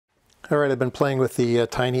All right, I've been playing with the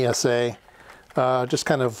TinySA, just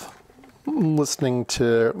kind of listening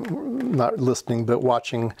to, not listening, but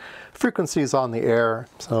watching frequencies on the air.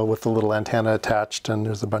 So with the little antenna attached, and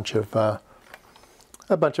there's a bunch of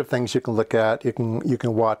things you can look at. You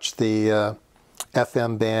can watch the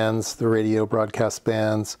FM bands, the radio broadcast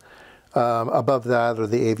bands. Above that are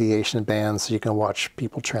the aviation bands, so you can watch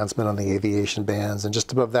people transmit on the aviation bands. And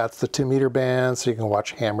just above that's the 2-meter band, so you can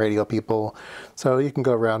watch ham radio people. So you can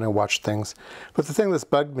go around and watch things. But the thing that's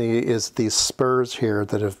bugged me is these spurs here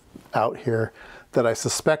that have out here that I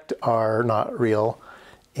suspect are not real.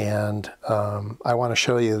 And I want to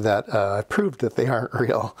show you that I proved that they aren't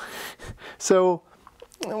real. So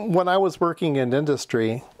when I was working in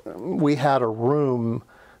industry, we had a room.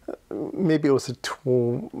 Maybe it was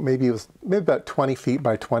about 20 feet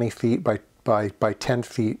by 20 feet by 10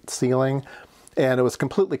 feet ceiling, and it was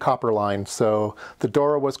completely copper lined. So the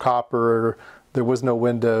door was copper, there was no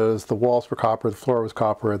windows, the walls were copper, the floor was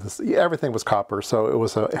copper, everything was copper. So it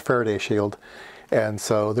was a Faraday shield, and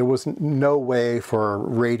so there was no way for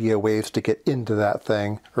radio waves to get into that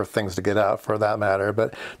thing, or things to get out for that matter,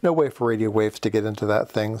 but no way for radio waves to get into that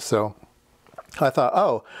thing. So I thought,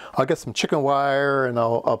 oh, I'll get some chicken wire and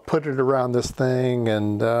I'll put it around this thing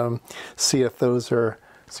and see if those are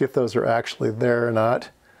actually there or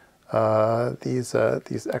not. These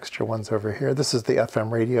extra ones over here. This is the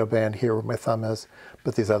FM radio band here where my thumb is,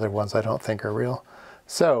 but these other ones I don't think are real.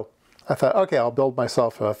 So I thought, okay, I'll build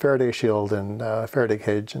myself a Faraday shield and Faraday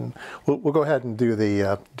cage, and we'll go ahead and do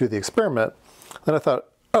the experiment. Then I thought,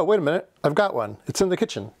 oh, wait a minute, I've got one. It's in the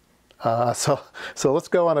kitchen. So let's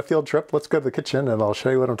go on a field trip. Let's go to the kitchen and I'll show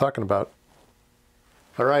you what I'm talking about.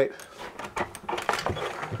 All right.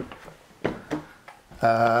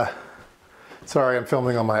 Sorry, I'm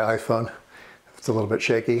filming on my iPhone. It's a little bit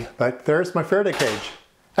shaky, but there's my Faraday cage.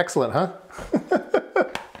 Excellent, huh?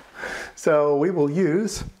 So we will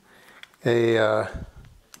use a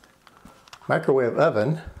microwave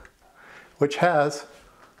oven, which has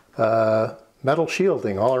metal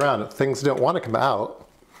shielding all around it. Things don't want to come out.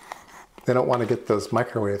 They don't want to get those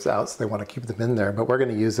microwaves out, so they want to keep them in there. But we're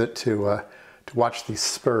going to use it to watch these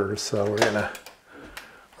spurs. So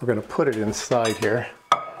we're gonna put it inside here.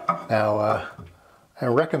 Now I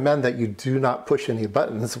recommend that you do not push any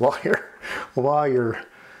buttons while your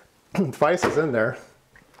device is in there.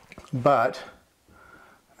 But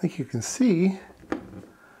I think you can see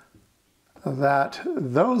that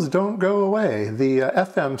those don't go away. The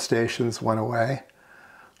FM stations went away,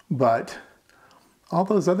 but all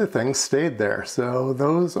those other things stayed there. So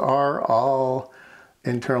those are all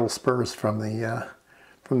internal spurs from the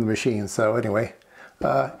machine. So anyway,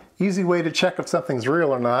 easy way to check if something's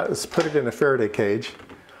real or not is put it in a Faraday cage.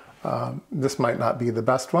 This might not be the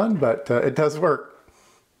best one, but it does work.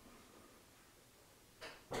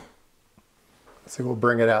 So we'll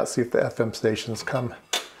bring it out, see if the FM stations come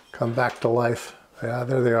back to life. Yeah,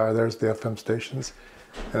 there they are. There's the FM stations.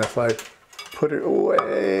 And if I put it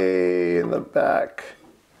away in the back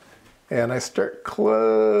and I start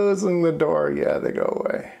closing the door, yeah, they go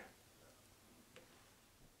away.